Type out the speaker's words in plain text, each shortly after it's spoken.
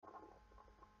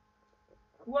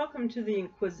Welcome to The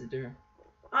Inquisitor.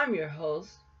 I'm your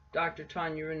host, Dr.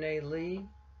 Tanya Renee Lee,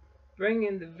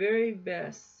 bringing the very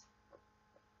best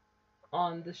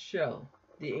on the show,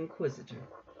 The Inquisitor.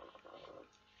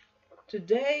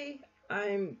 Today,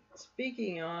 I'm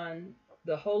speaking on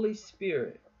the Holy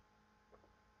Spirit.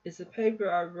 It's a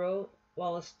paper I wrote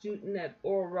while a student at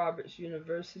Oral Roberts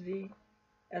University,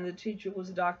 and the teacher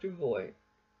was Dr. Voigt.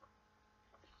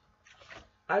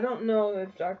 I don't know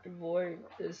if Dr. Voigt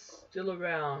is still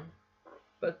around,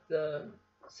 but the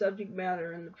subject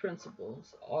matter and the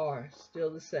principles are still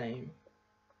the same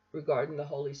regarding the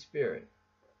Holy Spirit.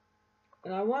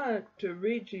 And I wanted to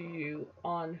read to you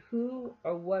on who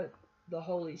or what the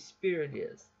Holy Spirit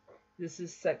is. This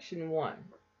is section 1.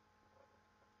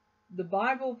 The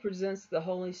Bible presents the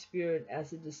Holy Spirit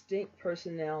as a distinct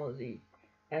personality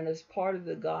and as part of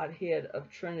the Godhead of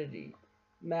Trinity.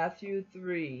 Matthew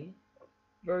 3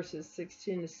 verses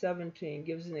 16 to 17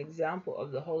 gives an example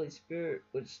of the Holy Spirit,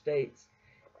 which states,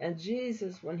 "And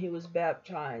Jesus, when he was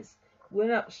baptized,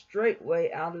 went up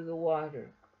straightway out of the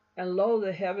water. And lo,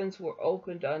 the heavens were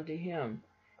opened unto him.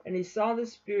 And he saw the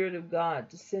Spirit of God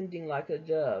descending like a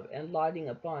dove and lighting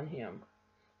upon him."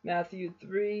 Matthew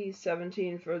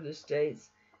 3:17 further states,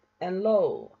 "And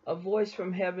lo, a voice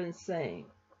from heaven saying,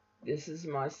 This is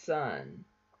my Son,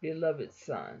 beloved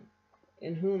Son,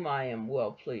 in whom I am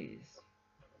well pleased."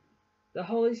 The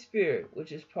Holy Spirit,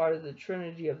 which is part of the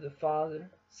Trinity of the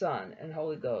Father, Son, and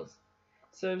Holy Ghost,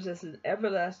 serves as an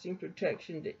everlasting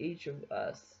protection to each of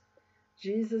us.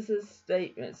 Jesus'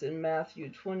 statements in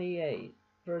Matthew 28,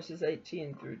 verses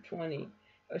 18 through 20,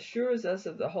 assures us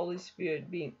of the Holy Spirit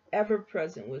being ever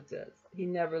present with us. He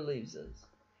never leaves us.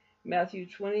 Matthew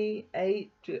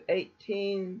 28 to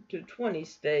 18 to 20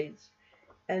 states,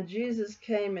 "And Jesus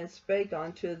came and spake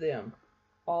unto them,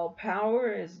 All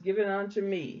power is given unto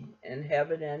me in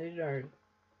heaven and in earth.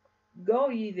 Go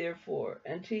ye therefore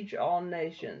and teach all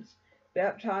nations,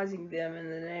 baptizing them in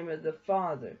the name of the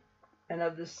Father, and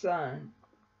of the Son,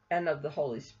 and of the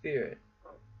Holy Spirit."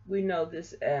 We know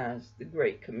this as the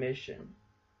Great Commission.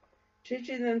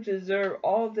 "Teaching them to observe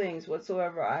all things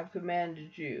whatsoever I have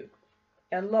commanded you.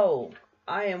 And lo,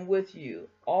 I am with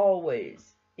you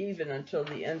always, even until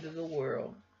the end of the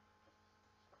world."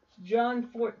 John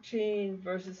 14,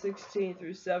 verses 16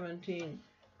 through 17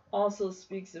 also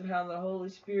speaks of how the Holy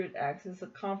Spirit acts as a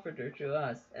comforter to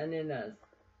us and in us.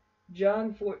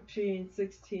 John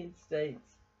 14:16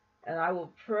 states, "And I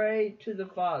will pray to the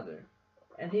Father,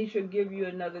 and he shall give you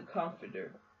another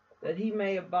comforter, that he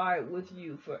may abide with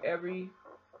you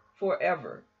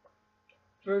forever."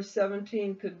 Verse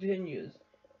 17 continues,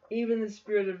 "Even the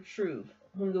Spirit of truth,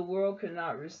 whom the world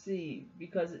cannot receive,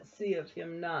 because it seeth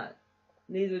him not,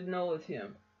 neither knoweth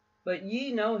him. But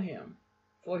ye know him,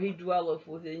 for he dwelleth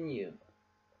within you,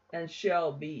 and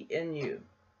shall be in you."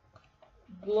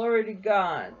 Glory to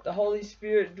God. The Holy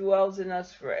Spirit dwells in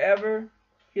us forever,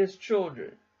 his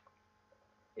children.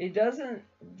 He doesn't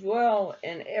dwell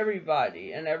in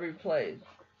everybody in every place,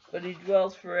 but he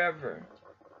dwells forever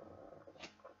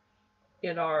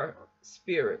in our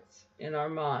spirits, in our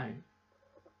mind.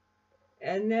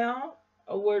 And now,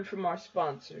 a word from our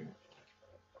sponsor.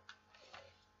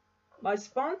 My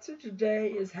sponsor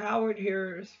today is Howard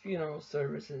Harris Funeral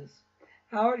Services.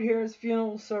 Howard Harris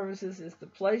Funeral Services is the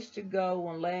place to go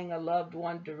when laying a loved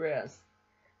one to rest.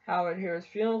 Howard Harris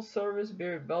Funeral Service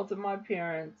buried both of my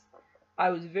parents. I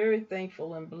was very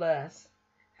thankful and blessed.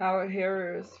 Howard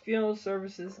Harris Funeral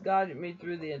Services guided me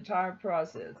through the entire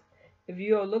process. If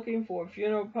you are looking for a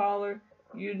funeral parlor,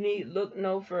 you need look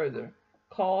no further.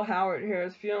 Call Howard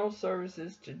Harris Funeral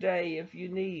Services today if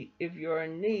you're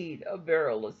in need of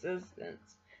burial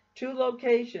assistance. 2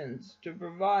 locations to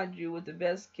provide you with the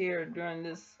best care during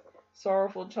this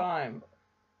sorrowful time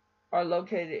are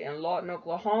located in Lawton,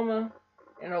 Oklahoma,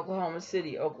 and Oklahoma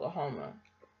City, Oklahoma.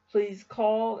 Please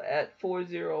call at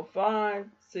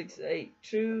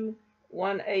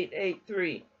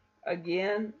 405-682-1883.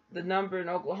 Again, the number in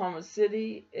Oklahoma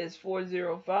City is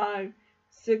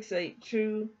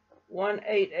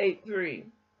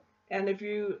 405-682-1883. And if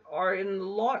you are in the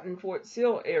Lawton, Fort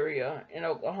Sill area in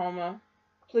Oklahoma,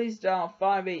 please dial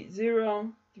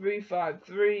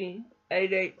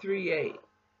 580-353-8838.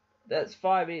 That's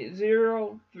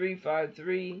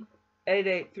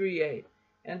 580-353-8838.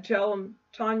 And tell them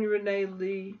Tanya Renee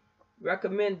Lee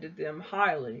recommended them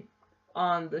highly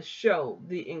on the show,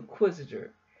 The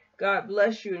Inquisitor. God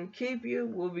bless you and keep you.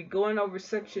 We'll be going over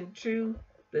section 2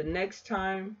 the next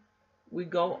time we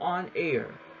go on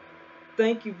air.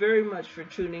 Thank you very much for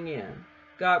tuning in.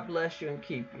 God bless you and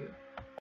keep you.